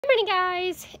Good morning,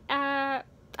 guys. I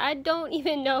don't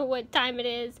even know what time it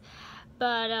is,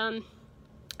 but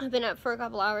I've been up for a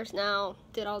couple hours now,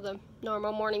 did all the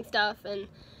normal morning stuff, and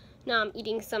now I'm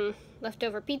eating some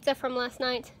leftover pizza from last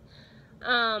night.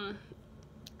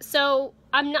 So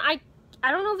I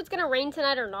don't know if it's gonna rain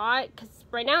tonight or not, because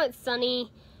right now it's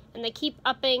sunny and they keep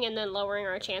upping and then lowering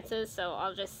our chances, so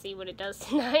I'll just see what it does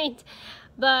tonight.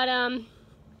 But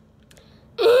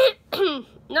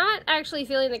not actually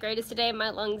feeling the greatest today. My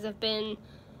lungs have been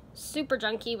super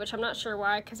junky, which I'm not sure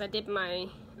why, because I did my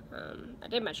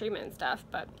treatment and stuff,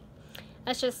 but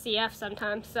that's just CF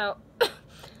sometimes. So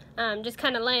just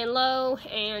kind of laying low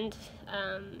and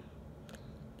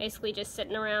basically just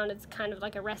sitting around. It's kind of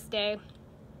like a rest day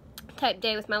type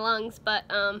day with my lungs. But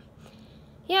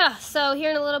yeah, so here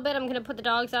in a little bit I'm gonna put the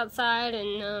dogs outside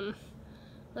and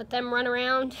let them run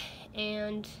around.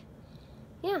 And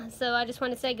yeah, so I just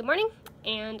want to say good morning,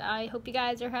 and I hope you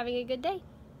guys are having a good day.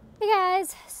 Hey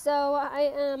guys, so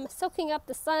I am soaking up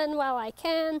the sun while I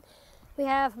can. We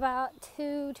have about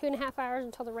 2.5 hours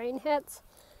until the rain hits.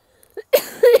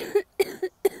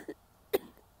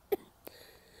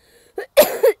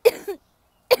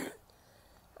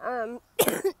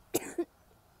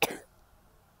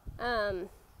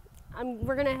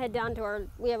 We're gonna head down to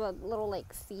we have a little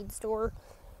like feed store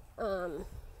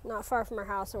not far from our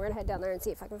house, and we're gonna head down there and see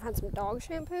if I can find some dog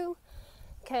shampoo,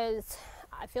 because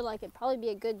I feel like it'd probably be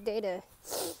a good day to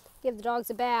give the dogs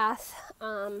a bath,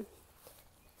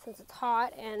 since it's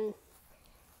hot and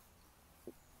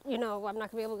you know I'm not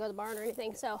gonna be able to go to the barn or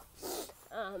anything. So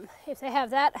if they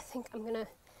have that, I think I'm gonna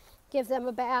give them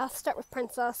a bath, start with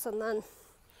Princess and then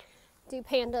do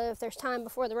Panda if there's time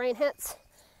before the rain hits.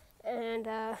 And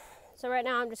so right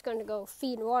now I'm just going to go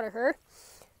feed and water her,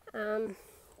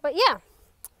 but yeah,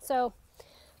 so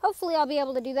hopefully I'll be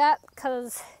able to do that,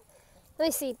 because let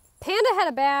me see, Panda had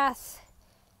a bath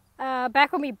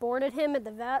back when we boarded him at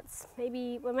the vets,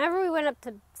 maybe whenever we went up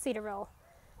to Cedarville.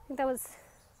 I think that was,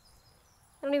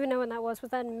 I don't even know when that was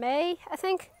that in May, I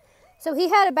think? So he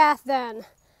had a bath then,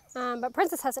 but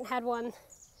Princess hasn't had one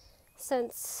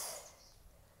since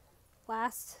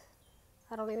last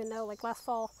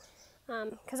fall,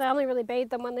 because I only really bathe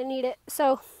them when they need it,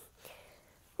 so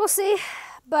we'll see.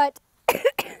 But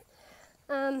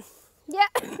yeah.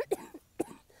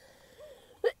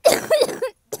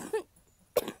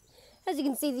 As you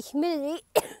can see, the humidity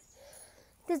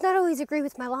does not always agree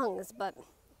with my lungs, but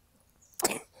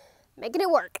making it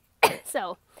work.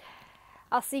 So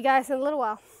I'll see you guys in a little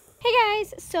while. Hey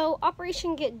guys, so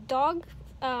Operation Get Dog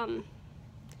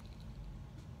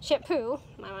shampoo,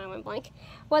 my mind went blank,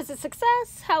 was a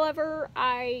success. However,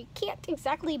 I can't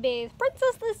exactly bathe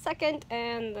Princess this second,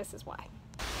 and this is why.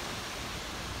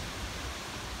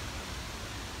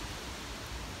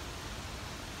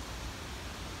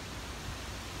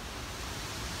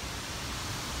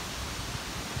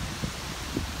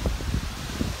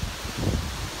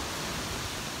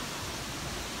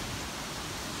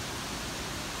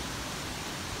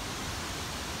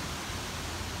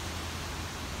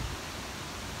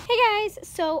 Hey guys,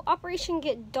 so Operation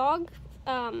Get Dog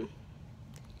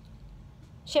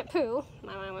shampoo,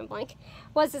 my mind went blank,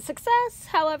 was a success.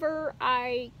 However,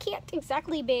 I can't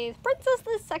exactly bathe Princess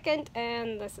this second,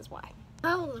 and this is why.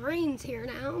 Well, the rain's here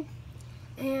now,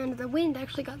 and the wind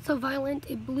actually got so violent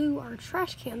it blew our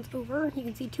trash cans over. You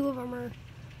can see 2 of them are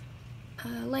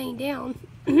laying down.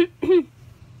 And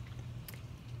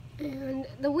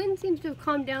the wind seems to have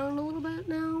calmed down a little bit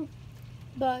now,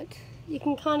 but you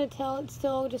can kind of tell it's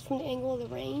still just from the angle of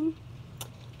the rain.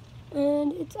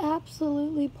 And it's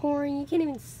absolutely pouring. You can't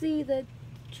even see the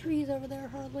trees over there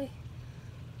hardly.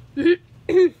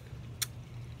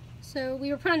 So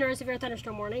we were put under a severe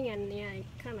thunderstorm warning, and yeah, I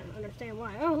kind of understand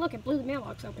why. Oh, look, it blew the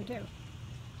mailbox open too.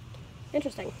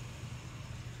 Interesting.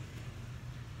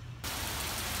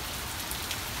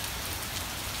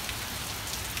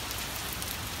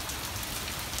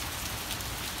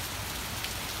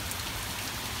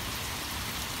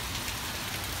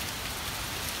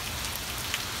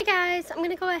 Hey guys, I'm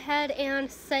gonna go ahead and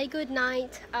say good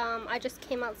night. I just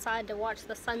came outside to watch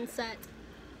the sunset.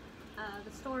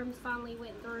 The storms finally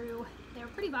went through. They were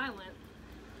pretty violent.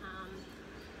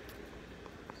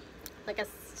 Like I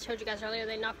showed you guys earlier,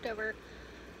 they knocked over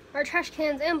our trash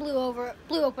cans and blew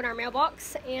open our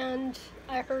mailbox, and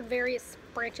I heard various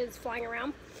branches flying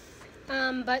around.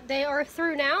 But they are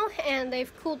through now, and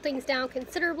they've cooled things down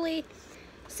considerably.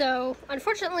 So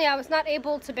unfortunately I was not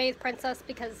able to bathe Princess,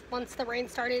 because once the rain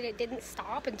started it didn't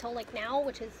stop until like now,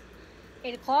 which is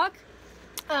 8 o'clock.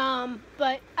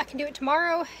 But I can do it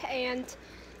tomorrow, and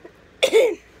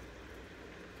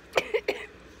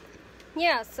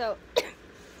yeah, so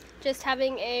just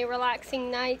having a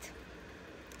relaxing night.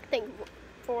 I think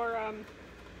for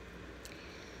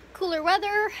cooler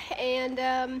weather, and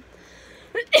that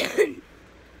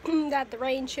the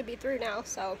rain should be through now.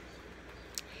 So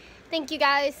thank you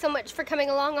guys so much for coming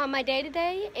along on my day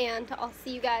today, and I'll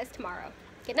see you guys tomorrow.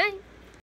 Good night.